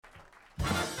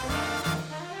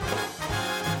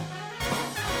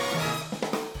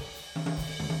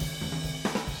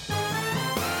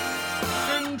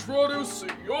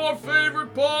your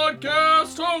favorite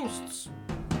podcast hosts.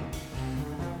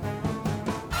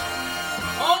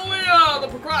 Aaliyah, the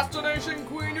procrastination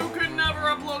queen who can never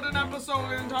upload an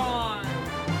episode in time.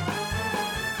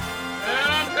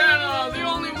 And Hannah, the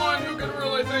only one who can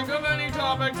really think of any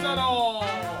topics at all.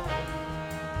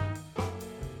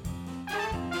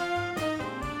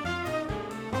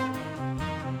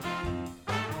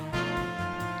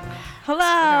 Hello!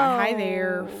 Hi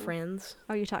there, friends.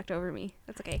 Oh, you talked over me.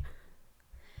 That's okay.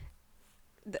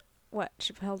 What?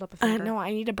 She held up a finger. No,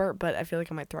 I need a burp, but I feel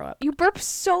like I might throw up. You burp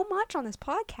so much on this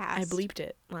podcast. I bleeped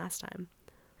it last time.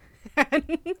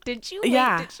 Did you?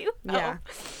 Yeah. Wait, did you? Yeah.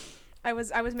 Oh. I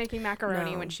was making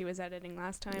macaroni when she was editing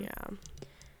last time.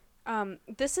 Yeah.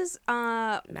 This is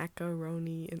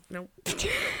Macaroni. No.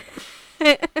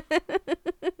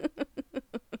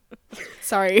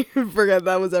 Sorry, forgot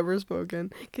that was ever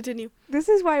spoken. Continue. This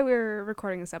is why we're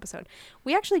recording this episode.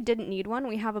 We actually didn't need one.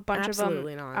 We have a bunch of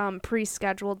them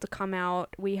pre-scheduled to come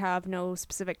out. We have no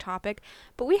specific topic,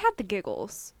 but we had the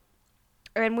giggles,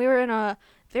 and we were in a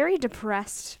very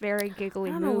depressed, very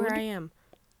giggly mood. I don't know where I am.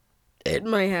 In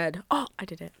my head. Oh, I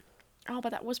did it. Oh, but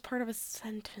that was part of a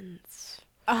sentence.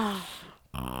 Oh.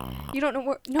 You don't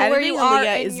know where you are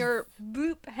in your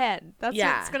boop head. That's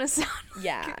what it's gonna sound like.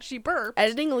 Yeah. She burped.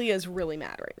 Editing Leah is really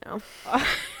mad right now.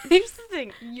 Here's the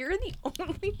thing. You're the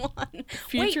only one.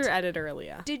 Future editor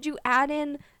Leah. Did you add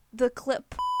in the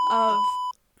clip of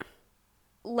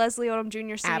Leslie Odom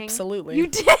Jr. singing? Absolutely. You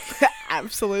did?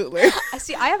 Absolutely.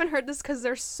 See, I haven't heard this because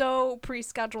they're so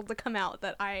pre-scheduled to come out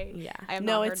that I have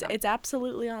not heard them. It's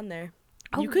absolutely on there.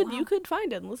 Oh, you could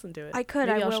find it and listen to it. I could.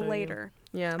 Maybe I I'll will show later.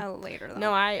 You. Yeah. I will later, though.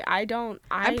 No, I don't.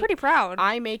 I'm pretty proud.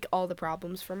 I make all the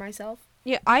problems for myself.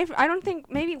 Yeah, I don't think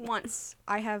maybe once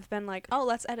I have been like, oh,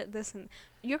 let's edit this, and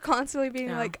you're constantly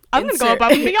being like, I'm gonna go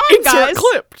above and beyond, guys.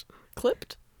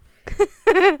 Clipped.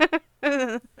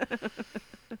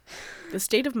 The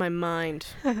state of my mind.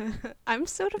 I'm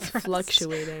so depressed.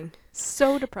 Fluctuating.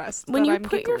 So depressed. When you I'm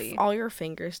put giggly. all your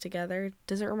fingers together,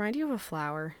 does it remind you of a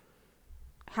flower?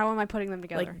 How am I putting them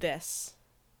together? Like this.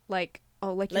 Like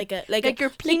you're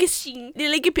pinching.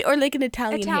 Or like an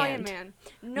Italian hand. Man.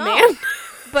 No.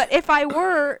 But if I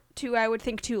were to, I would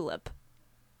think tulip.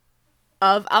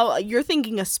 You're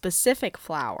thinking a specific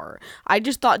flower. I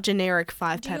just thought generic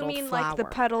 5-petaled flower. Do you mean like the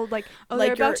petaled, like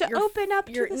like they're about to open up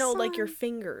to the no, sun? like your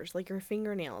fingers, like your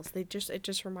fingernails. It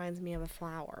just reminds me of a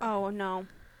flower. Oh no.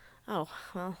 Oh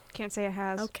well. Can't say it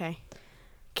has. Okay.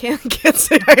 Can't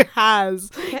say it has.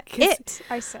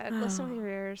 I said. Listen with your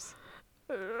ears.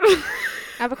 I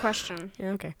have a question. Yeah.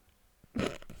 Okay.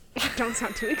 Don't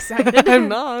sound too excited. I'm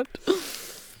not.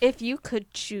 If you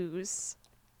could choose.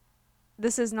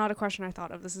 This is not a question I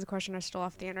thought of. This is a question I stole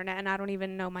off the internet, and I don't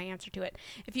even know my answer to it.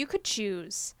 If you could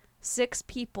choose 6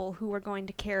 people who were going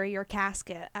to carry your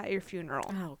casket at your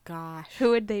funeral. Oh gosh.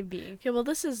 Who would they be? Okay, well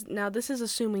this is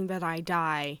assuming that I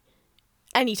die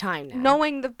anytime now.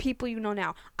 Knowing the people you know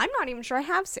now. I'm not even sure I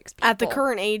have 6 people. At the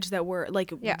current age that we're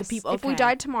like the people. Okay. If we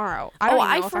died tomorrow, I don't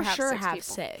know if I have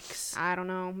 6. I don't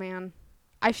know, man.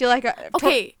 I feel like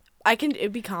okay.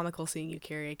 It'd be comical seeing you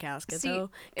carry a casket though,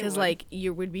 because like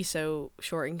you would be so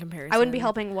short in comparison. I wouldn't be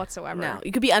helping whatsoever. No,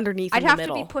 you could be underneath. I'd in have the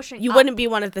middle. to be pushing. You up. wouldn't be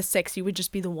one of the 6. You would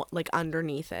just be the one like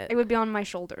underneath it. It would be on my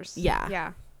shoulders. Yeah.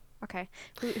 Yeah. Okay.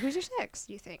 Who's your 6?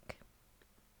 Do you think?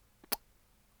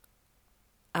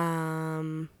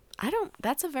 I don't.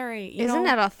 That's a very. Isn't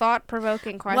that a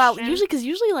thought-provoking question? Well,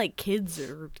 usually like kids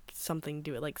or something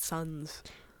do it, like sons.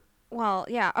 Well,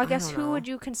 yeah. I guess who would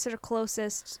you consider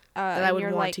closest that I would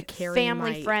your want like to carry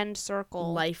family my friend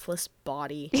circle? Lifeless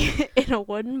body in a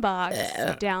wooden box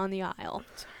down the aisle.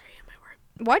 Sorry, my word.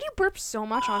 Why do you burp so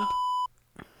much on?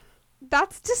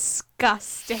 That's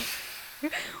disgusting.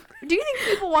 Do you think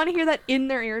people want to hear that in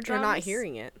their eardrums? They're not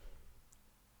hearing it.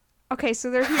 Okay,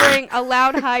 so they're hearing a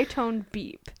loud, high-toned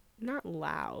beep. Not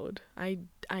loud. I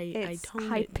toned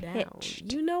high it down.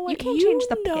 pitched. You know what? You can't change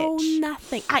the know pitch.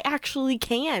 Nothing. I actually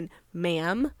can,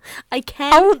 ma'am. I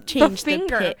can change the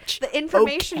finger. pitch. The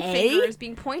information finger is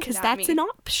being pointed at me. Because that's an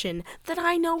option that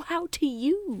I know how to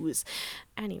use.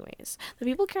 Anyways, the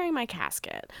people carrying my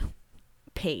casket.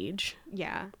 Paige.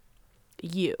 Yeah.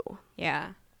 You.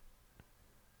 Yeah.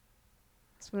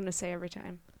 That's what I'm going to say every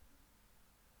time.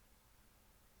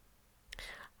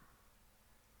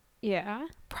 Yeah.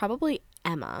 Probably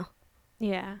Emma.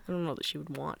 Yeah. I don't know that she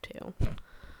would want to.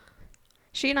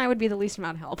 She and I would be the least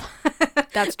amount of help.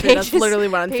 That's true. That's literally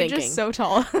what I'm Paige thinking. is so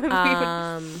tall.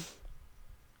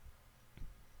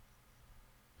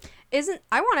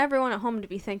 I want everyone at home to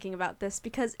be thinking about this,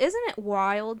 because isn't it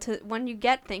wild to, when you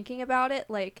get thinking about it,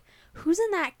 like, who's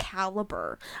in that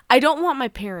caliber? I don't want my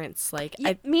parents, like,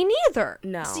 me neither.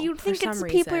 No. So you'd think it's the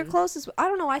people you're closest with. I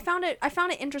don't know. I found it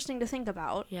interesting to think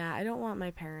about. Yeah, I don't want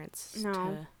my parents No.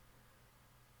 to.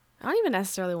 I don't even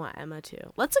necessarily want Emma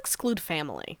to. Let's exclude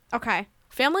family. Okay.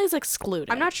 Family is excluded.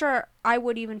 I'm not sure I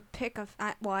would even pick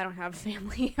I don't have a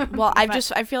family. Well, I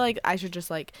feel like I should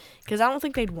just, like, because I don't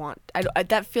think they'd want,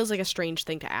 that feels like a strange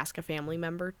thing to ask a family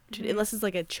member, to, unless it's,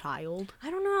 like, a child.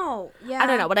 I don't know. Yeah. I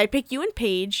don't know, but I'd pick you and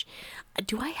Paige.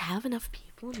 Do I have enough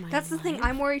people in my That's life? the thing.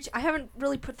 I'm worried. I haven't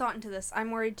really put thought into this.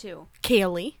 I'm worried, too.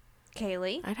 Kaylee.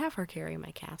 Kaylee. I'd have her carry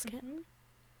my casket.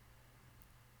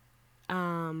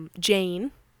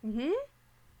 Jane. Mm-hmm.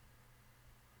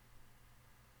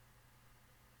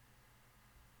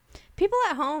 People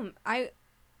at home, I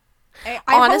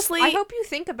honestly, I hope you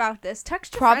think about this.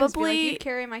 Text your friends, be like, you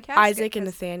carry my casket. Isaac and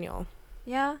Nathaniel.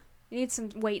 Yeah, you need some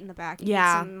weight in the back. You need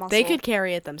some muscle. They could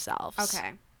carry it themselves.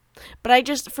 Okay, but I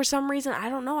just, for some reason, I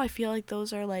don't know. I feel like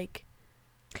those are like.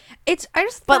 I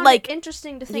just find it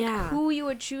interesting to think who you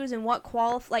would choose and what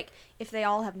like if they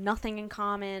all have nothing in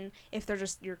common, if they're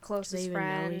just your closest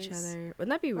friends. Know each other. Wouldn't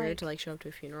that be weird to, like, show up to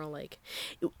a funeral? Like,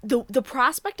 the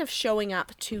prospect of showing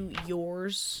up to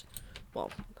yours. Well,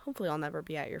 hopefully I'll never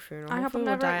be at your funeral. I hope I'm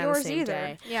never at yours either.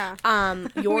 Day. Yeah.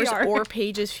 Yours or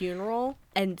Paige's funeral,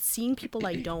 and seeing people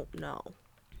I don't know.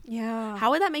 Yeah.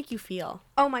 How would that make you feel?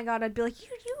 Oh my God, I'd be like, you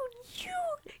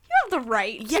have the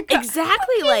right. Yeah,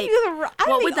 exactly. Like,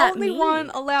 what would that mean? I'm the only one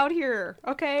allowed here.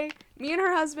 Okay, me and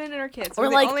her husband and her kids.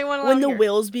 Or, like, the only one when the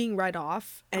will's being read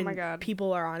off, and oh my God,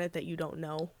 people are on it that you don't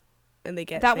know. And they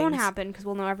get that won't happen because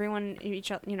we'll know everyone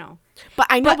each other, you know. But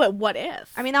I know, but what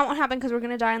if? I mean, that won't happen because we're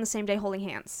gonna die on the same day holding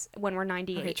hands when we're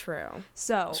 98. Okay, true.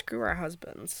 So screw our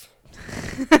husbands.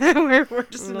 we're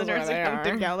just in the nursing home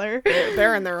together.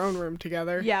 They're in their own room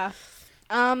together. Yeah.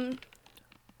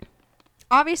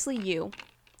 Obviously you,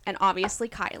 and obviously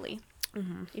Kylie.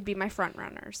 Mm-hmm. You'd be my front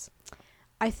runners.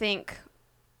 I think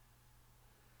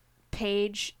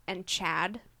Paige and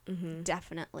Chad,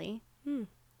 definitely.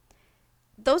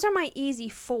 Those are my easy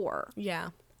 4. Yeah.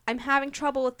 I'm having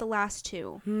trouble with the last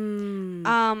 2.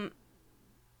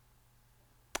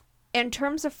 In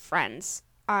terms of friends,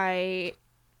 I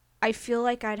feel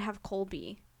like I'd have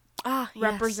Colby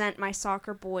represent my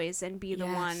soccer boys and be the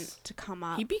one to come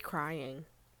up. He'd be crying.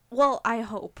 Well, I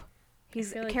hope.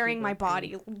 He's carrying my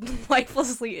body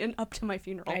lifelessly up to my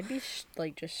funeral. I'd be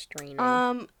just straining.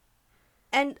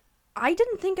 And I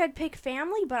didn't think I'd pick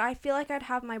family, but I feel like I'd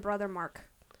have my brother Mark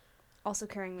also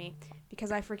carrying me,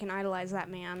 because I freaking idolize that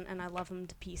man and I love him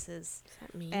to pieces. Is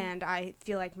that me? And I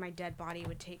feel like my dead body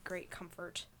would take great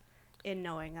comfort in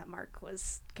knowing that Mark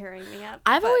was carrying me up.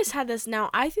 I've always had this. Now,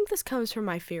 I think this comes from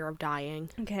my fear of dying.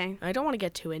 Okay. I don't want to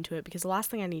get too into it because the last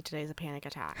thing I need today is a panic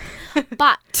attack.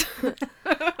 But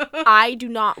I do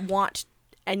not want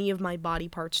any of my body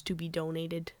parts to be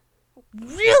donated.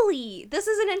 Really? This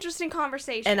is an interesting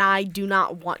conversation. And I do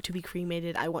not want to be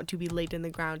cremated. I want to be laid in the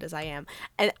ground as I am.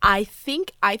 And I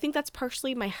think that's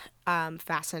partially my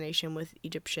fascination with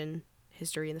Egyptian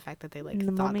history and the fact that they thought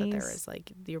mummies. That there is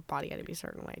your body had to be a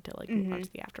certain way to move on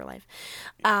to the afterlife.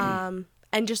 And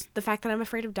just the fact that I'm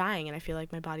afraid of dying and I feel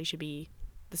like my body should be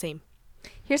the same.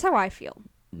 Here's how I feel.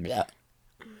 Yeah.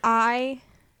 I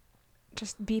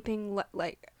just beeping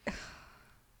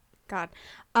God.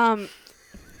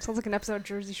 Sounds like an episode of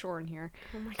Jersey Shore in here.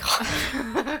 Oh my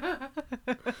God.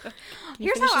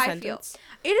 Here's how I feel.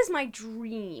 It is my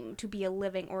dream to be a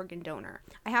living organ donor.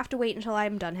 I have to wait until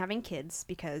I'm done having kids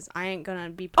because I ain't gonna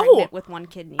be pregnant with one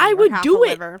kidney. I would do it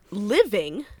liver.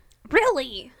 Living.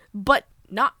 Really? But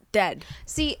not dead.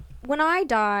 See, when I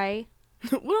die...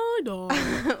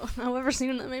 however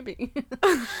soon that may be.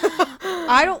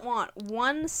 I don't want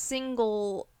one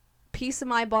single piece of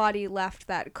my body left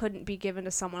that couldn't be given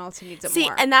to someone else who needs it more. See,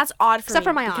 and that's odd for Except me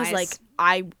for my because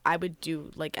eyes. I would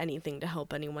do anything to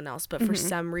help anyone else, but for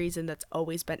some reason that's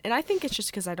always been, and I think it's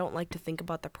just because I don't like to think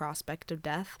about the prospect of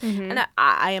death. And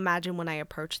I imagine when I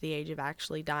approach the age of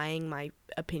actually dying, my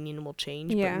opinion will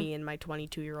change. But me and my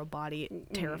 22-year-old body,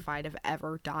 terrified of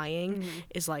ever dying,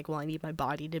 is like, well, I need my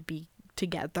body to be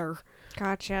together.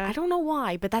 Gotcha. I don't know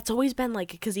why, but that's always been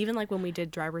because even when we did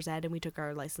driver's ed and we took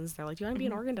our license, they're like, do you want to be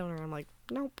an organ donor? And I'm like,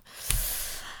 nope.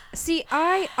 See,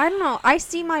 I don't know. I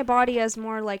see my body as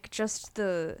more like just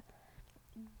the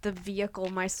vehicle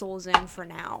my soul's in for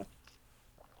now.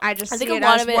 I think a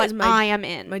lot of it is I am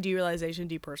in. My derealization,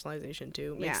 depersonalization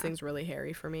too makes things really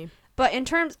hairy for me. But in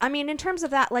terms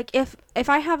of that, if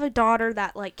I have a daughter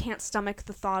that can't stomach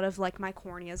the thought of my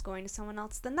corneas going to someone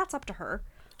else, then that's up to her.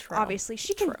 obviously.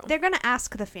 They're going to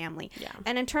ask the family. Yeah.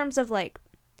 And in terms of, like,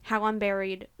 how I'm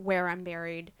buried, where I'm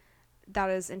buried, that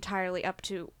is entirely up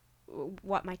to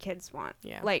what my kids want.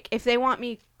 Yeah. Like, if they want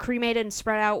me cremated and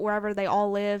spread out wherever they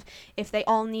all live, if they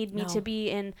all need me to be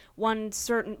in one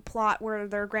certain plot where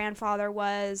their grandfather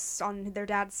was on their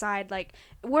dad's side, like,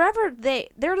 wherever they're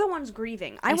the ones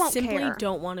grieving. I won't care. I simply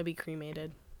don't want to be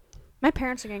cremated. My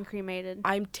parents are getting cremated.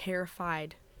 I'm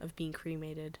terrified of being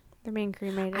cremated. They're being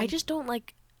cremated. I just don't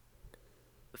like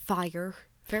fire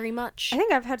very much. I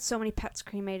think I've had so many pets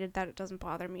cremated that it doesn't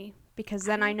bother me, because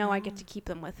then I know I get to keep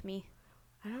them with me.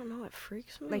 I don't know. It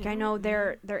freaks me. Like, I know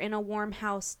they're in a warm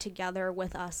house together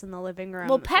with us in the living room.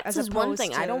 Well, pets is one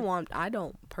thing. I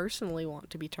don't personally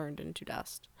want to be turned into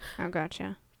dust. Oh,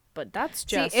 gotcha. But that's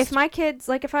just... See, if my kids,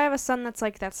 like, if I have a son that's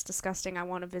like, that's disgusting, I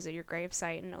want to visit your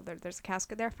gravesite and know there's a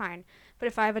casket there, fine. But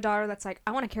if I have a daughter that's like,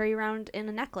 I want to carry you around in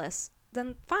a necklace,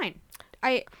 then fine.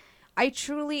 I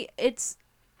truly, it's...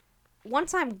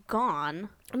 Once I'm gone,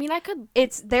 I mean,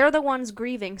 they're the ones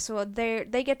grieving, so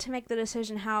they get to make the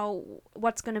decision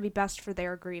what's going to be best for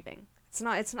their grieving. It's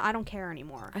not I don't care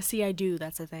anymore. I do.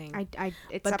 That's the thing.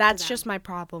 But that's just my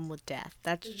problem with death.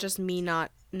 That's just me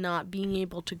not being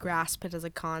able to grasp it as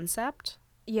a concept.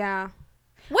 Yeah.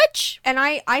 And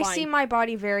I see my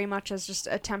body very much as just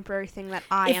a temporary thing that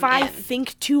if I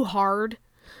think too hard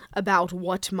about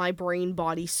what my brain,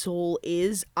 body, soul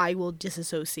is, I will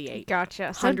disassociate.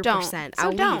 Gotcha. So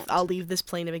 100%. Don't. I'll leave this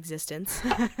plane of existence.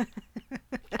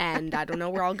 And I don't know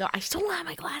where I'll go. I still don't have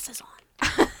my glasses on.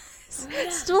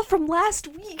 Still from last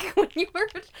week when you were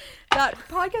that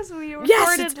podcast we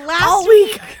recorded all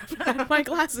week. My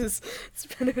glasses. It's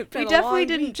been we definitely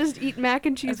didn't just eat mac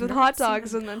and cheese with hot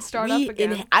dogs and then start up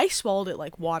again. I swallowed it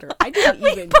like water. I didn't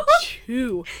even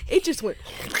chew. It just went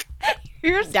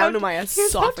down to my esophagus.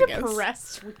 Here's how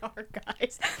depressed we are,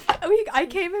 guys. I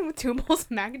came in with 2 bowls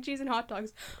of mac and cheese and hot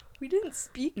dogs. We didn't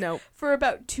speak for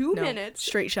about 2 minutes.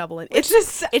 Straight shoveling.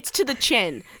 It's to the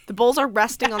chin. The bowls are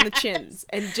resting on the chins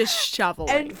and just shoveling.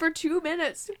 And for 2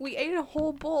 minutes, we ate a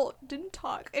whole bowl. Didn't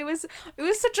talk. It was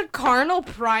such a carnal,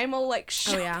 primal, like.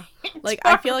 Oh yeah. Like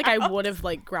I feel like I would have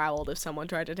like growled if someone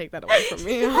tried to take that away from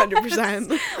me.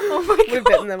 100%. Oh my god. Would have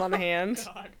bitten them on the hand.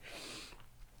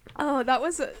 Oh, that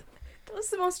was the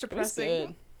most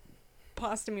depressing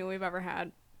pasta meal we've ever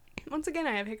had. Once again,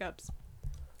 I have hiccups.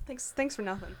 Thanks for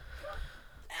nothing.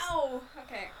 Oh,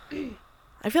 okay.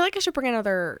 I feel like I should bring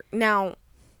another now.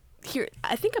 Here,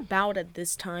 I think about at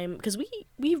this time because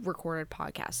we've recorded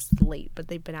podcasts late, but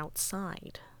they've been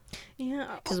outside.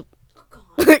 Yeah.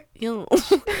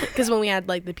 Because when we had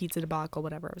like the pizza debacle,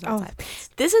 whatever, it was outside.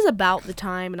 This is about the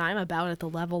time, and I'm about at the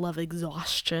level of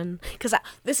exhaustion because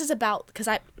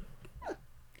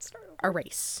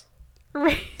erase.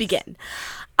 Begin.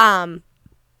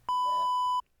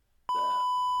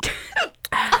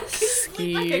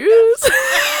 Excuse.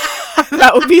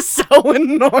 That would be so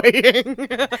annoying.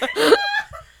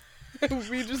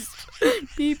 We just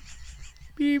beep,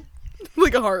 beep,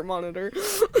 like a heart monitor.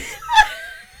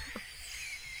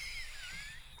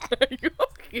 Are you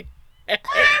okay? I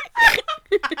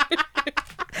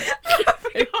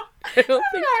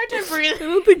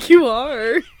don't think you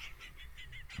are.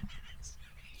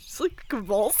 Just like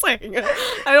convulsing.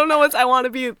 I don't know what's. I want to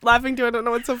be laughing too. I don't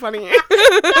know what's so funny. Nothing.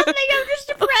 I'm just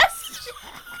depressed.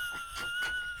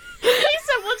 Please,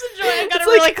 someone's enjoying. I gotta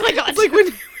really click on. It's like when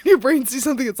your brain sees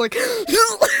something. It's like.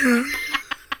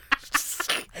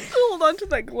 Hold on to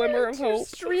that glimmer of hope.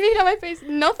 Streaming down my face.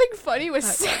 Nothing funny was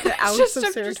said. The ounce of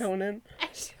serotonin.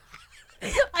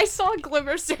 I saw a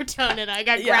glimmer of serotonin. I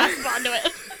got grasped onto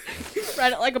it.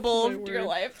 Ran it like a bull of dear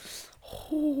life.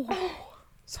 Oh,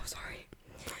 so sorry.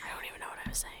 I don't even know what I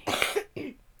was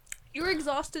saying. You're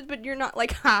exhausted, but you're not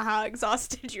like haha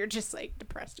exhausted. You're just like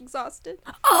depressed exhausted.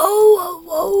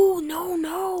 Oh,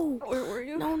 no. Where were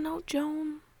you? No,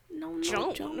 Joan. No,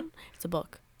 Joan. It's a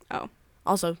book. Oh.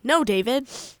 Also, no, David.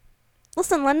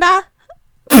 Listen, Linda.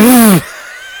 The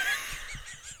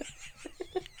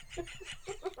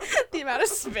amount of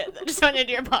spit that just went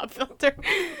into your pop filter.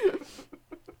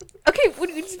 Okay,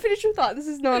 just finish your thought. This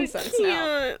is nonsense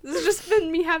now. This has just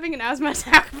been me having an asthma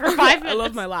attack for 5 minutes. I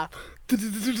love my laugh. I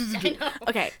know.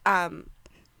 Okay,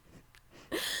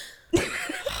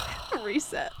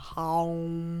 Reset.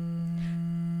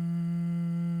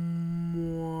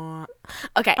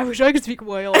 Okay. I wish I could speak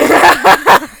whale.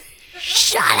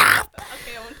 Shut up!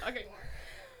 Okay, I won't talk anymore.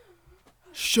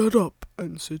 Shut up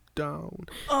and sit down.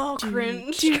 Oh,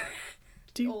 cringe.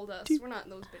 Old us. We're not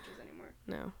those bitches anymore.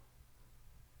 No.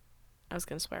 I was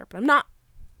gonna swear, but I'm not.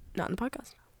 Not in the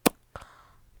podcast.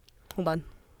 Hold on.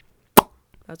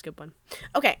 That's a good one.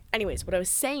 Okay, anyways, what I was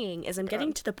saying is I'm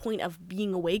getting to the point of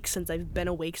being awake since I've been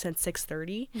awake since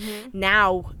 6:30.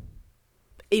 Now,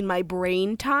 in my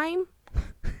brain time,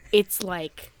 it's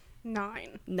like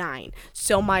 9.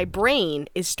 So my brain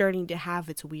is starting to have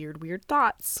its weird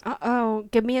thoughts. Uh-oh.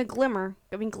 Give me a glimmer.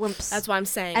 Give me a glimpse. That's what I'm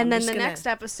saying. And then the next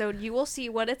episode, you will see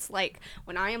what it's like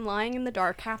when I am lying in the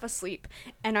dark, half asleep,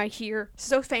 and I hear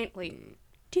so faintly,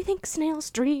 do you think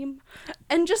snails dream?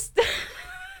 And just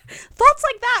thoughts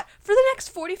like that for the next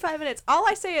 45 minutes. All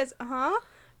I say is,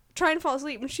 trying to fall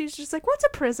asleep. And she's just like, what's a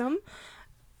prism?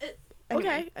 Anyway,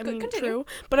 okay, I mean, continue. true.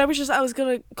 But I was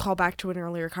going to call back to an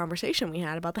earlier conversation we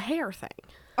had about the hair thing.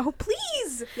 Oh,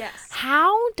 please. Yes.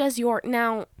 How does your,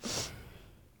 now,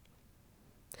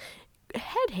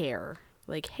 head hair,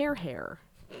 like hair,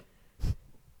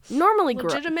 normally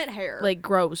legitimate hair. Like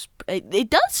grows. It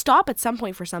does stop at some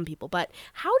point for some people, but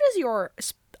how does your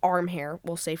arm hair,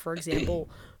 we'll say for example,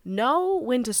 know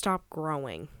when to stop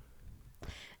growing?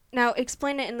 Now,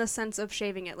 explain it in the sense of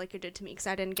shaving it like you did to me, because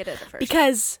I didn't get it at first.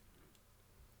 Because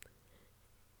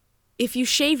if you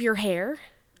shave your hair,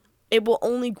 it will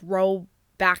only grow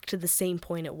back to the same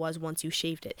point it was once you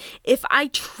shaved it. If I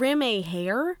trim a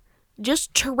hair,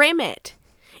 just trim it.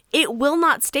 It will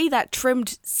not stay that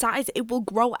trimmed size. It will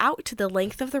grow out to the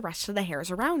length of the rest of the hairs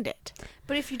around it.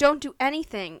 But if you don't do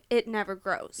anything, it never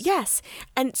grows. Yes.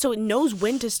 And so it knows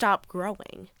when to stop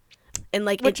growing. And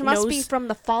like which it must knows, be from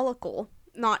the follicle,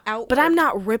 not outward. But I'm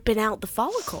not ripping out the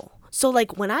follicle. So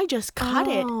like when I just cut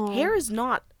it, hair is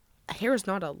not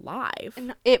alive.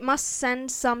 And it must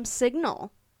send some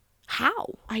signal.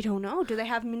 How? I don't know. Do they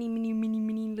have many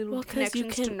little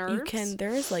connections to nerves? There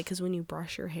is like, because when you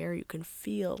brush your hair, you can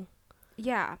feel.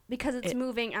 Yeah, because it's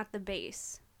moving at the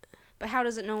base. But how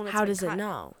does it know when it's How does cut? it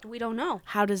know? We don't know.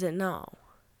 How does it know?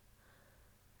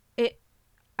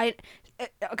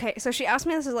 Okay, so she asked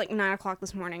me this at like 9 o'clock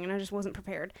this morning, and I just wasn't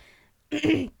prepared.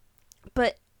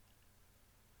 But,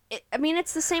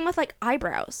 it's the same with like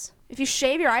eyebrows. If you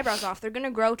shave your eyebrows off, they're going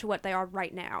to grow to what they are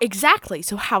right now. Exactly.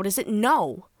 So how does it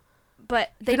know?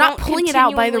 But you're not pulling it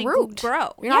out by the root.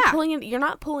 Grow. You're not pulling it. You're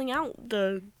not pulling out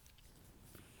the.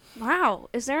 Wow.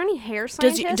 Is there any hair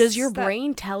scientists? Does your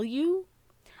brain tell you?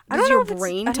 Does the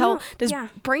brain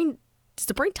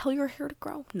tell your hair to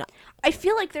grow? No. I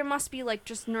feel like there must be like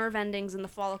just nerve endings in the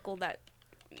follicle that.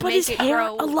 But is hair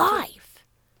alive?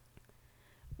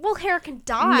 Well, hair can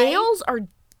die. Nails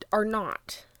are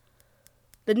not.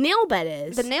 The nail bed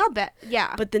is. The nail bed,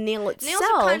 yeah. But the nail itself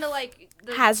nails are kind of like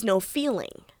has no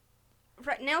feeling.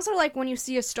 Right, nails are like when you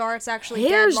see a star, it's actually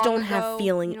hairs dead long don't ago, have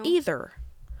feeling either.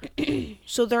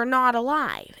 So they're not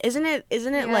alive. Isn't it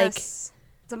like it's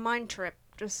a mind trip.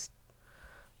 Just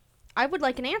I would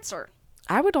like an answer.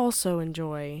 I would also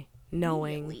enjoy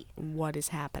knowing what is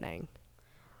happening.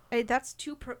 Hey, that's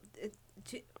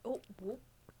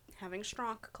having a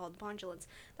stroke called pendulance.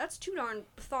 That's too darn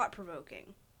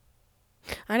thought-provoking.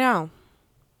 I know.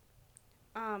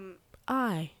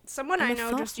 Someone I'm I a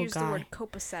know just thoughtful used guy. the word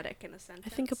copacetic in a sentence. I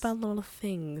think about a lot of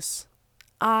things.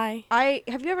 Have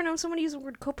you ever known someone use the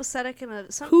word copacetic in a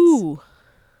sentence? Who?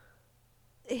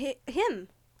 Him.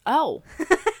 Oh.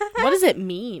 What does it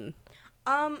mean?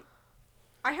 I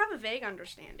have a vague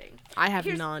understanding. I have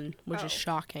none, which is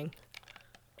shocking.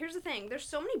 Here's the thing. There's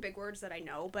so many big words that I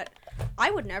know, but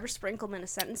I would never sprinkle them in a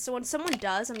sentence. So when someone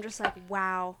does, I'm just like,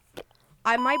 wow.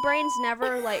 My brain's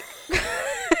never, like...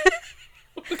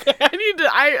 Okay,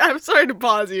 I'm sorry to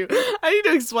pause you. I need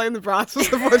to explain the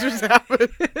process of what just happened.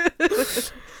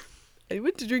 I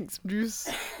went to drink some juice,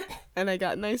 and I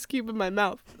got an ice cube in my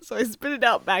mouth, so I spit it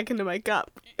out back into my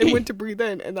cup, and went to breathe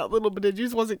in, and that little bit of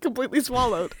juice wasn't completely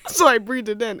swallowed, so I breathed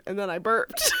it in, and then I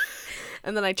burped.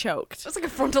 And then I choked. It's like a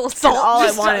frontal assault. And all I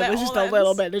wanted was just a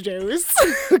little bit of juice.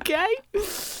 Okay?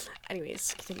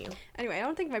 Anyways, continue. Anyway, I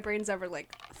don't think my brain's ever,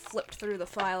 like, flipped through the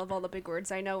file of all the big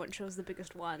words I know and chose the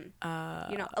biggest one.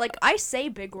 Like, I say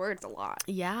big words a lot.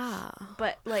 Yeah.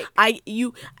 But, like...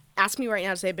 You ask me right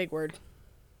now to say a big word.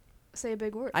 Say a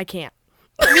big word. I can't.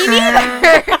 Me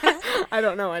neither! I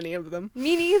don't know any of them.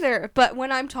 Me neither. But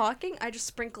when I'm talking, I just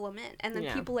sprinkle them in. And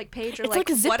then people, like, Paige are like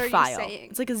a zip what file. Are you saying?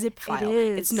 It's like a zip file. It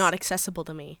is. It's not accessible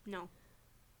to me. No.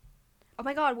 Oh,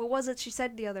 my God. What was it she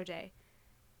said the other day?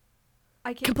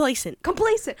 Complacent.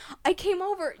 I came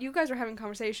over. You guys were having a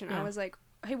conversation. Yeah. I was like,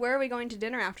 hey, where are we going to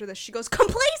dinner after this? She goes,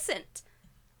 complacent!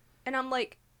 And I'm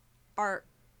like, are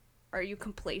you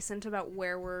complacent about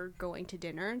where we're going to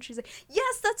dinner? And she's like,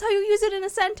 yes, that's how you use it in a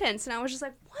sentence. And I was just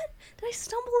like, what did I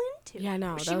stumble into? Yeah,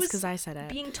 no, that was because I said it.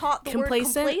 Being taught the word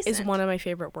complacent is one of my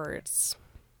favorite words.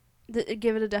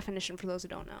 Give it a definition for those who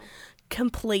don't know.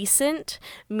 Complacent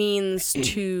means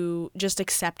to just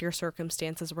accept your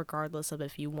circumstances regardless of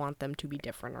if you want them to be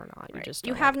different or not. Right. You just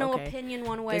you have no opinion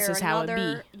one way or another. How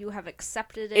it be. You have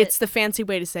accepted it. It's the fancy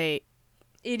way to say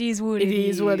it is what it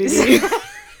is. What it is.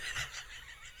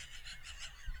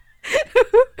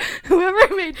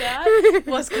 Whoever made that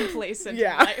was complacent in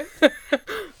life.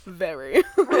 Very.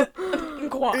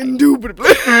 Indubitably.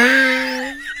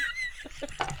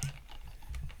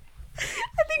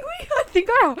 I think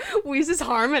our wheezes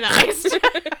harmonized.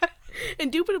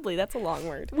 Indubitably, that's a long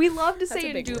word. We love to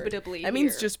say indubitably. That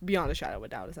means just beyond a shadow of a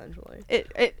doubt, essentially.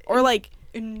 Or like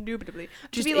indubitably.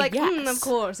 Just be like, yes. Of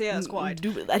course, yes, quite.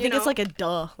 I think it's like a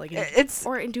duh, like it's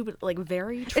or indubitably, like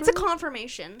very true. It's a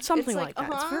confirmation, something like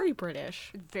that. It's very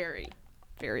British. Very,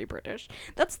 very British.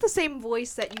 That's the same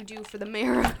voice that you do for the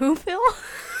mayor of Whoville.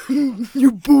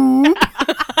 You boob.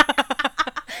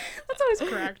 That's always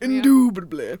correct.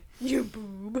 Indubitably. You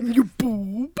boob. You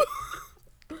boob.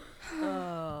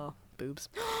 Oh, boobs.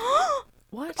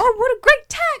 What? Oh, what a great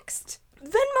text!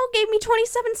 Venmo gave me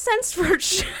 27 cents for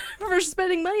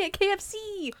spending money at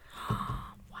KFC.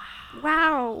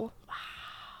 Wow.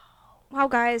 Wow,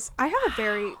 guys, I have a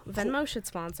very... Venmo should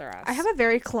sponsor us. I have a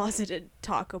very closeted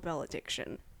Taco Bell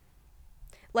addiction.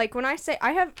 Like, when I say...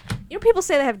 people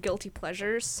say they have guilty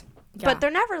pleasures, but they're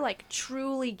never, like,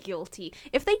 truly guilty.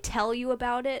 If they tell you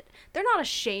about it, they're not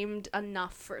ashamed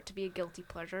enough for it to be a guilty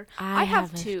pleasure. I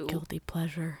have two. Guilty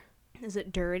pleasure. Is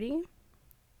it dirty?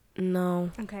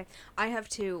 No. Okay. I have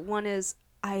two. One is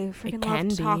I freaking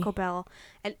love Taco Bell,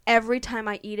 and every time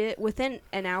I eat it, within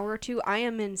an hour or two, I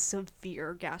am in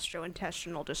severe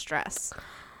gastrointestinal distress.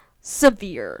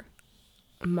 Severe.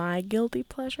 My guilty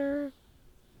pleasure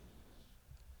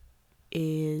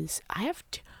is I have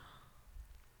two.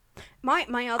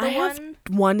 My other one.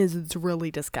 One is it's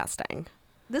really disgusting.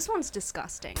 This one's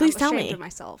disgusting. Please tell me. I'm ashamed of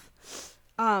myself.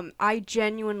 I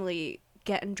genuinely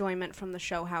get enjoyment from the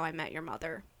show How I Met Your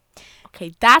Mother.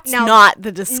 Okay, that's not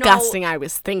the disgusting I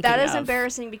was thinking That is of.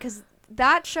 embarrassing because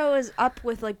that show is up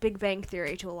with like Big Bang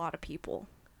Theory to a lot of people.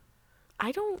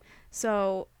 I don't.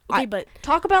 So okay, but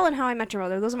Taco Bell and How I Met Your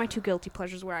Mother, those are my two guilty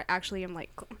pleasures where I actually am like.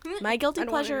 My guilty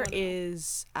pleasure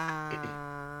is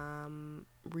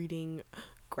reading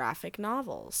graphic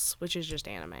novels, which is just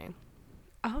anime.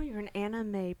 Oh, you're an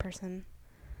anime person.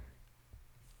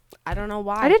 I don't know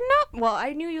why. I didn't know. Well,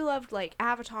 I knew you loved like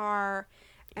Avatar.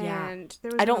 And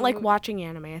there was I don't like watching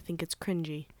anime. I think it's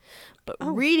cringy. But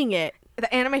reading it...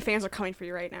 The anime fans are coming for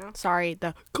you right now. Sorry,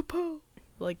 the weird...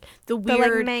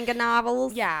 like manga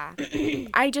novels? Yeah.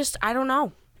 I don't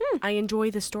know. I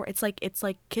enjoy the story. It's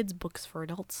like kids' books for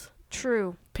adults.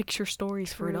 True. Picture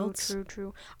stories for adults.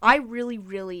 True. I really,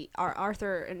 really...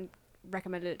 Arthur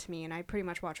recommended it to me, and I pretty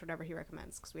much watch whatever he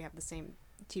recommends because we have the same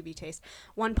TV taste.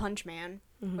 One Punch Man,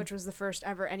 which was the first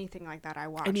ever anything like that I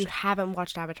watched. And you haven't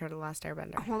watched Avatar: The Last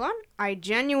Airbender. Hold on. I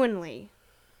genuinely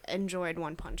enjoyed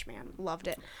One Punch Man. Loved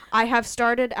it. I have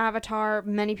started Avatar.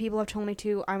 Many people have told me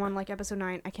to. I'm on like episode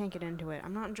 9. I can't get into it.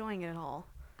 I'm not enjoying it at all.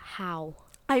 How?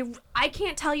 I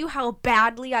can't tell you how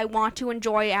badly I want to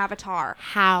enjoy Avatar.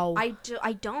 How?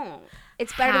 I don't.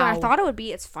 It's better than I thought it would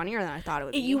be. It's funnier than I thought it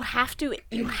would be. You have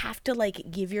to like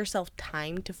give yourself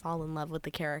time to fall in love with the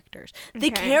characters.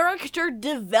 The character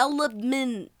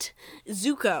development.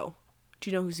 Zuko.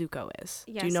 Do you know who Zuko is?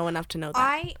 Yes. Do you know enough to know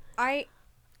that? I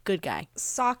Good guy.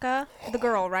 Sokka, the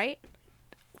girl, right?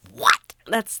 What?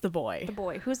 That's the boy. The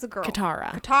boy. Who's the girl?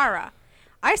 Katara.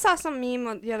 I saw some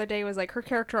meme the other day was like her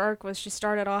character arc was she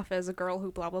started off as a girl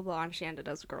who blah blah blah and she ended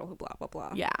as a girl who blah blah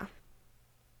blah. Yeah.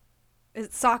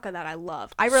 It's Sokka that I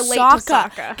love. I relate to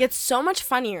Sokka. Gets so much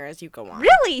funnier as you go on.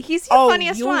 Really? He's the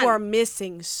funniest one. You are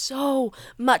missing so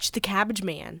much. The Cabbage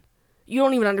Man. You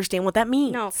don't even understand what that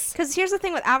means. No, because here's the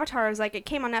thing with Avatar is like it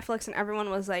came on Netflix and everyone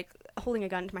was like holding a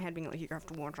gun to my head being like, you have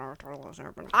to watch Avatar.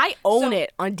 I own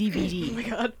it on DVD. Oh my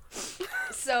god.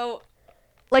 So,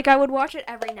 like I would watch it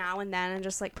every now and then and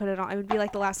just like put it on. It would be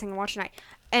like the last thing I watch tonight.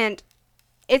 And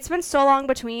it's been so long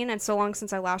between and so long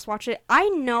since I last watched it. I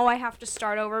know I have to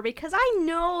start over because I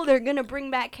know they're going to bring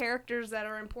back characters that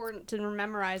are important to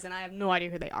memorize and I have no idea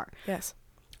who they are. Yes.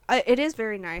 It is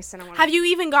very nice. And have you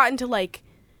even gotten to like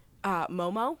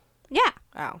Momo? Yeah.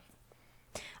 Oh.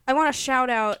 I want to shout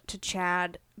out to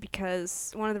Chad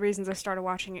because one of the reasons I started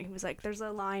watching it, he was like, there's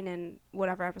a line in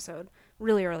whatever episode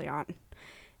really early on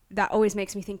that always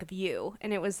makes me think of you.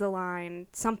 And it was the line,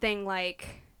 something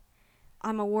like,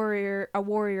 I'm a warrior,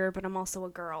 but I'm also a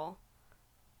girl.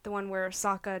 The one where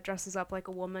Sokka dresses up like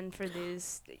a woman for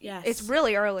these. Yes. It's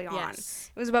really early on.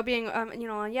 Yes. It was about being, I'm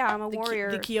a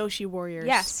warrior. The Kyoshi warriors.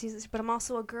 Yes, but I'm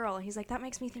also a girl. And he's like, that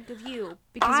makes me think of you.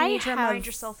 Because you need to remind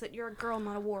yourself that you're a girl,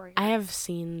 not a warrior. I have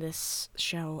seen this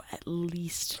show at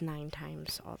least 9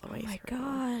 times all the way through. Oh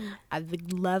my god.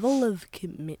 The level of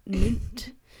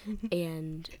commitment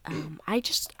and I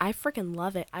freaking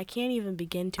love it. I can't even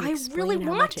begin to explain I really how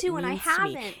want much to, it and I means to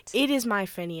me. haven't. It is my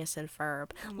Phineas and Ferb.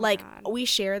 Oh like God. we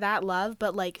share that love,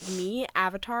 but like me,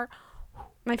 Avatar,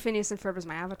 My Phineas and Ferb is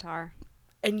my avatar.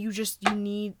 and you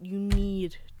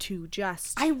need to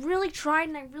just. I really tried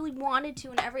and I really wanted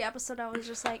to, and every episode I was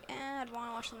just like, I'd want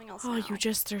to watch something else. Oh, now.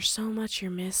 there's so much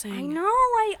you're missing. I know.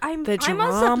 I'm The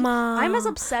drama. I'm as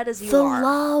upset as you are.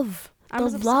 Love. I'm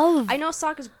the love. I know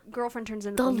Sokka's girlfriend turns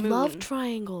into The the moon. love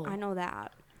triangle. I know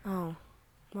that. Oh,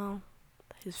 well,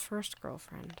 his first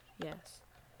girlfriend. Yes.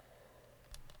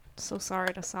 So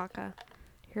sorry to Sokka.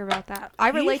 Hear about that? I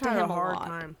relate to him a lot.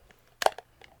 Time.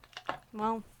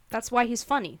 Well, that's why he's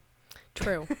funny.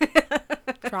 True.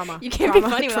 Trauma. You can't be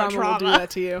funny without trauma. Will do that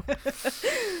to you.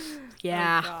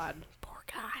 Yeah. Oh God. Poor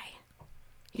guy.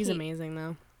 He's amazing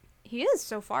though. He is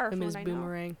so far Him from his what I know.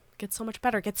 boomerang gets so much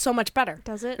better.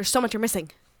 Does it? There's so much you're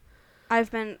missing. I've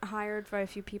been hired by a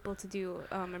few people to do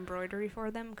embroidery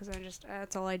for them because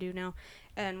that's all I do now.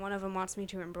 And one of them wants me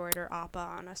to embroider Appa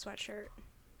on a sweatshirt.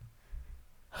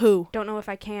 Who? Don't know if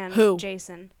I can. Who?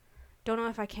 Jason. Don't know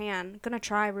if I can. Gonna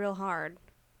try real hard.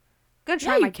 Gonna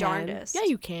try my darndest. Yeah,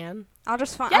 you can. I'll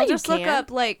just Yeah, I'll you just look can.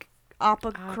 up like Appa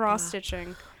Appa. cross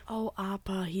stitching. Oh,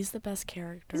 Appa, he's the best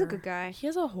character. He's a good guy. He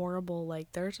has a horrible,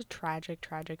 there's a tragic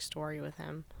story with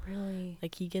him. Really?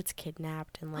 Like, he gets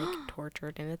kidnapped and,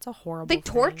 tortured, and it's a horrible They thing.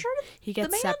 tortured He the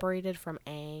gets man? separated from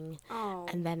Aang, Oh.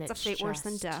 and then It's a fate worse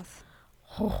than death.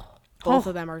 Both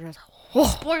of them are just...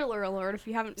 Spoiler alert if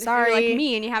you haven't Sorry. if you're like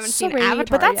me and you haven't seen Sorry,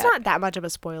 Avatar but that's yet. not that much of a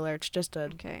spoiler. It's just a...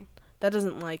 Okay. That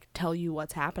doesn't, tell you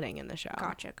what's happening in the show.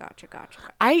 Gotcha.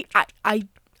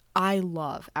 I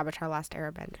love Avatar Last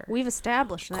Airbender. We've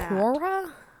established that.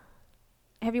 Korra?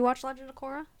 Have you watched Legend of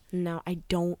Korra? No, I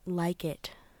don't like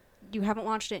it. You haven't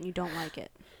watched it and you don't like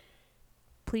it.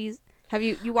 Please. Have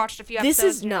you watched a few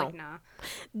episodes? Nah.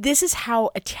 This is how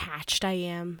attached I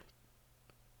am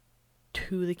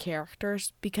to the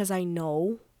characters because I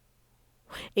know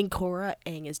in Korra,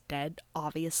 Aang is dead,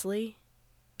 obviously.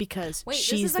 Because Wait,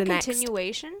 she's this is the a next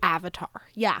continuation? Avatar.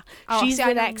 Yeah. Oh, she's see, the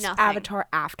I know next nothing. Avatar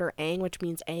after Aang, which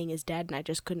means Aang is dead, and I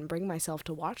just couldn't bring myself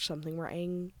to watch something where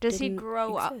Aang Does he didn't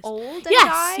grow up exist. old and Yes,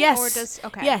 die? yes. Or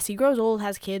okay. Yes, he grows old,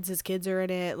 has kids, his kids are in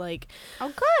it,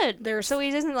 Oh, good. So he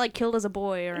isn't killed as a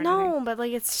boy or anything. No, but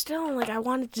it's still I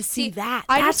wanted to see that.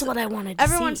 I That's just- what I wanted to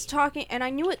Everyone's see. talking, and I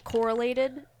knew it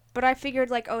correlated, but I figured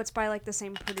it's by the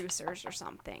same producers or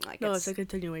something. No, it's a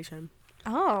continuation.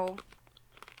 Oh.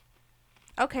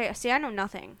 Okay, see, I know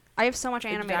nothing. I have so much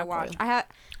anime to watch. I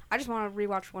just want to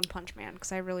rewatch One Punch Man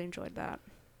because I really enjoyed that.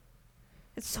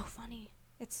 It's so funny.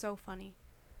 I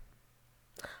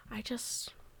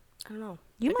don't know.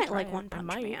 You I might could like try it. One I Punch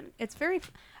might. Man. It's very.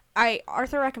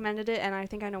 Arthur recommended it, and I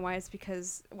think I know why. It's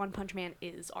because One Punch Man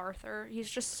is Arthur. He's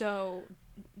just so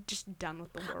done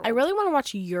with the world. I really want to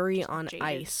watch Yuri on jaded.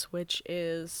 Ice, which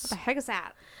is What the heck is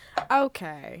that?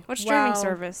 okay. What streaming well,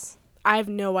 service? I have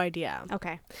no idea.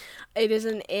 Okay. It is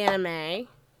an anime.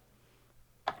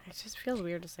 It just feels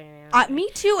weird to say an anime. Me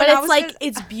too. But and it's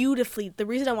it's beautifully. The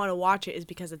reason I want to watch it is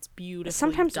because it's beautifully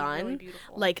sometimes done. It's really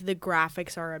beautiful. The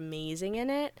graphics are amazing in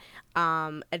it.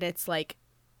 And it's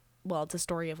it's a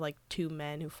story of 2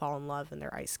 men who fall in love and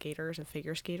they're ice skaters and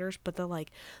figure skaters. But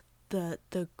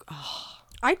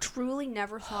I truly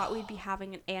never thought we'd be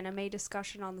having an anime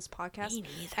discussion on this podcast. Me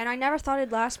neither. And I never thought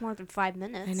it'd last more than 5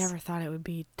 minutes. I never thought it would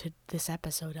be to this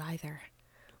episode either.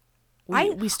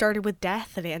 We started with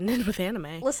death and ended with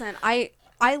anime. Listen, I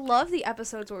love the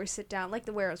episodes where we sit down, like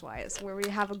the Where Is Why Is, where we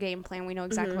have a game plan, we know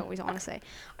exactly what we want to say.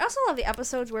 I also love the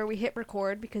episodes where we hit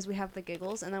record because we have the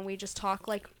giggles, and then we just talk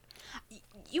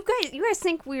you guys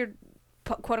think we're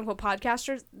quote unquote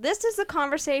podcasters. This is the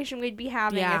conversation we'd be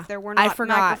having if there were not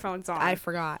microphones on. I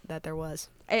forgot that there was.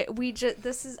 I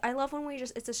love when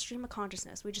it's a stream of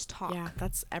consciousness. We just talk. Yeah,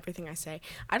 that's everything I say.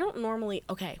 I don't normally.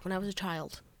 Okay, when I was a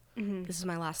child, this is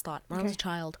my last thought. When I was a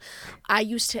child, I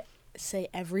used to say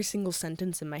every single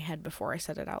sentence in my head before I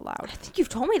said it out loud. I think you've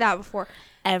told me that before.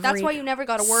 That's why you never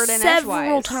got a word in edgewise.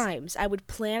 Several times, I would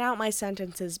plan out my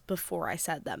sentences before I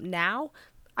said them. Now,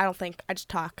 I don't think. I just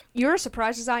talk. You're as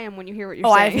surprised as I am when you hear what you're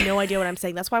saying. saying. I have no idea what I'm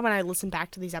saying. That's why when I listen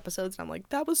back to these episodes, I'm like,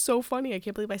 that was so funny. I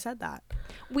can't believe I said that.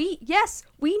 We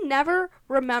never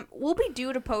remember. We'll be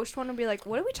due to post one and be like,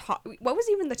 what did we talk? What was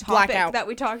even the topic that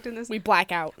we talked in this? We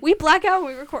black out. We black out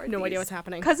when we record. No idea what's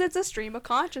happening. Because it's a stream of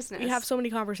consciousness. We have so many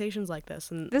conversations like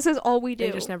this, and this is all we do.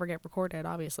 They just never get recorded,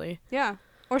 obviously. Yeah.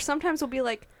 Or sometimes we'll be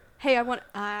like, hey, I want.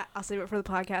 I'll save it for the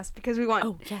podcast because we want.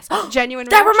 Oh yes. Genuine.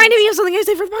 That reminded me of something I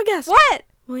saved for the podcast. What?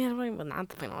 Well, yeah, but not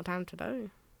the final time today.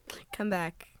 Come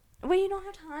back. Wait, you don't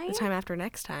have time? The time after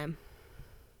next time.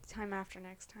 Time after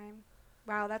next time.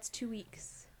 Wow, that's 2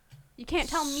 weeks. You can't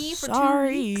tell me for 2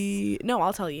 weeks. No,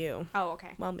 I'll tell you. Oh,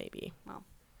 okay. Well, maybe. Well,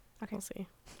 okay. We'll see.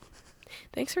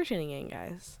 Thanks for tuning in,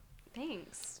 guys.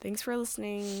 Thanks for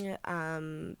listening.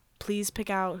 Please pick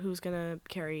out who's gonna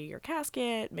carry your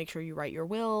casket. Make sure you write your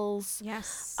wills.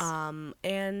 Yes.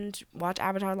 And watch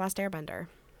Avatar: The Last Airbender.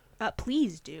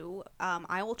 Please do.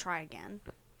 I will try again.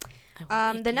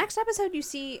 The next episode you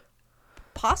see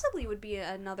possibly would be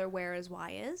another Where Is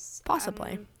Why Is.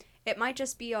 Possibly. It might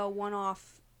just be a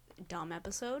one-off dumb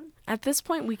episode. At this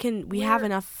point, we have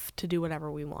enough to do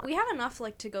whatever we want. We have enough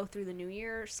to go through the new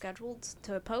year scheduled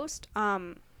to post.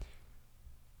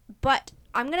 But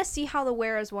I'm going to see how the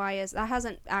Where Is Why Is. That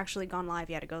hasn't actually gone live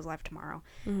yet. It goes live tomorrow.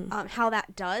 Mm-hmm. How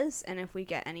that does and if we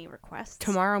get any requests.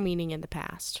 Tomorrow meaning in the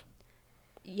past.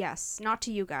 Yes, not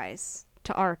to you guys.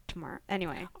 To our tomorrow.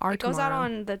 Anyway, it goes out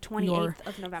on the 28th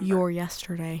of November. Your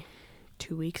yesterday.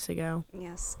 2 weeks ago.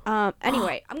 Yes.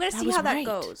 Anyway, I'm going to see how that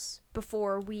goes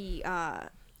before we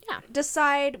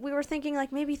decide. We were thinking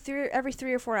maybe every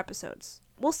 3 or 4 episodes.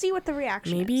 We'll see what the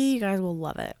reaction is. Maybe you guys will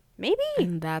love it. Maybe.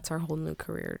 And that's our whole new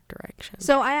career direction.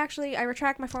 So I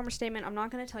retract my former statement. I'm not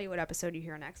going to tell you what episode you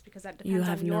hear next because that depends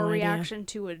on your reaction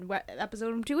to an episode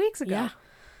from 2 weeks ago. Yeah.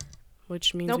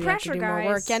 Which means no we pressure, have to do guys.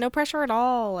 more work. Yeah, no pressure at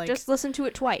all. Just listen to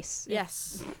it twice.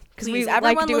 Yes. Please,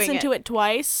 everyone listen to it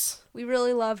twice. We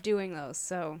really love doing those,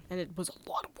 so. And it was a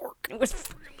lot of work. It was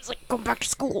like going back to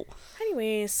school.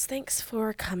 Anyways, thanks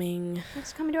for coming.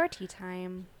 Thanks for coming to our tea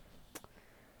time.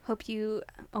 Hope you...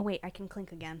 Oh, wait, I can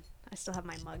clink again. I still have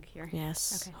my mug here.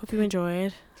 Yes. Okay. Hope you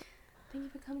enjoyed. Thank you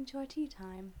for coming to our tea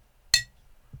time.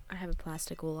 I have a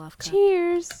plastic Olaf cup.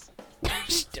 Cheers. There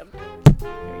we go.